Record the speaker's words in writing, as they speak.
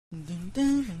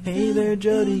Hey there,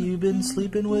 Jodi, you been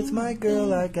sleeping with my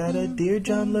girl. I got a Dear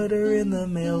John letter in the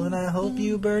mail, and I hope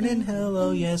you burn in hell.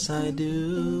 Oh, yes, I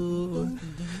do.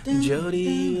 Jodi,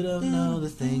 you don't know the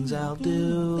things I'll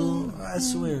do. I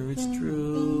swear it's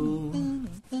true.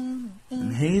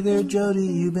 And hey there, Jodi,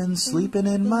 you been sleeping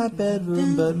in my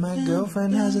bedroom, but my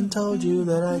girlfriend hasn't told you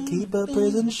that I keep a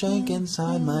prison shank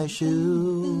inside my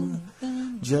shoe.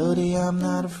 Jodi, I'm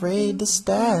not afraid to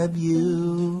stab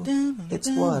you. It's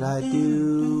what I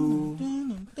do.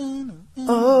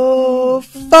 Oh,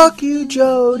 fuck you,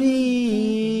 Jodi.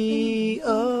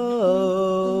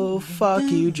 Oh, fuck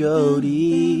you,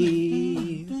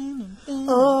 Jodi.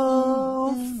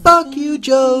 Oh, fuck you,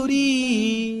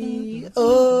 Jodi.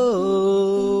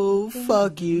 Oh,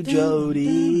 fuck you,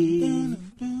 Jodi.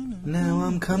 Now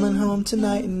I'm coming home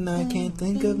tonight and I can't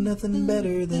think of nothing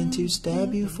better than to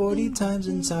stab you 40 times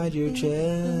inside your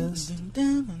chest.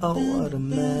 Oh, what a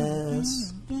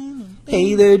mess.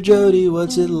 Hey there, Jodi,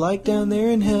 what's it like down there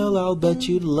in hell? I'll bet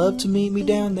you'd love to meet me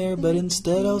down there, but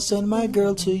instead I'll send my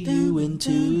girl to you in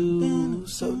two.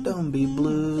 So don't be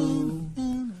blue.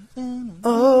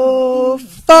 Oh,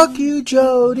 fuck you,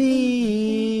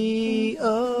 Jodi.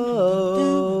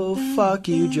 Oh, fuck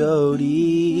you,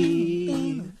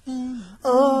 Jodi.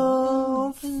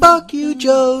 Oh, fuck you,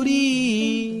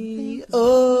 Jodi.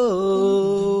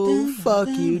 Oh, fuck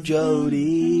you,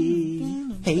 Jodi.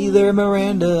 Hey there,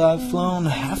 Miranda, I've flown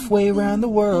halfway around the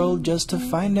world just to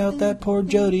find out that poor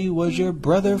Jodi was your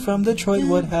brother from Detroit.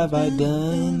 What have I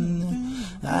done?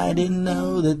 I didn't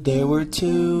know that there were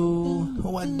two.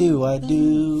 What do I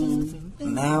do?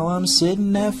 Now I'm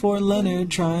sitting at Fort Leonard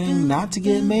trying not to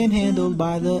get manhandled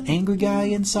by the angry guy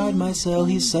inside my cell.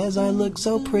 He says I look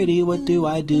so pretty, what do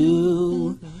I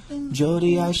do?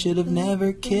 Jodi, I should have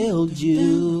never killed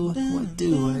you. What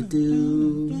do I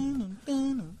do?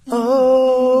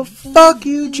 Oh, fuck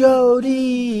you,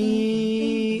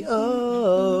 Jodi.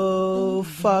 Oh,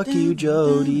 fuck you,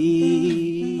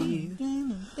 Jodi.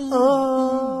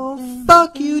 Oh,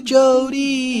 fuck you,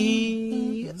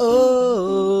 Jodi.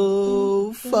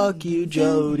 Oh, fuck you,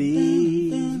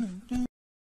 Jodi.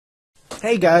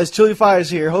 Hey guys,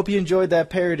 ChilliFires here. Hope you enjoyed that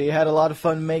parody. I had a lot of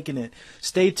fun making it.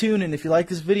 Stay tuned, and if you like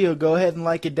this video, go ahead and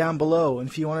like it down below. And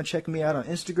if you want to check me out on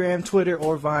Instagram, Twitter,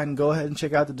 or Vine, go ahead and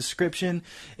check out the description.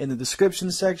 In the description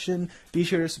section, be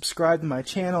sure to subscribe to my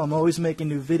channel. I'm always making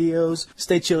new videos.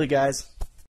 Stay chilly, guys.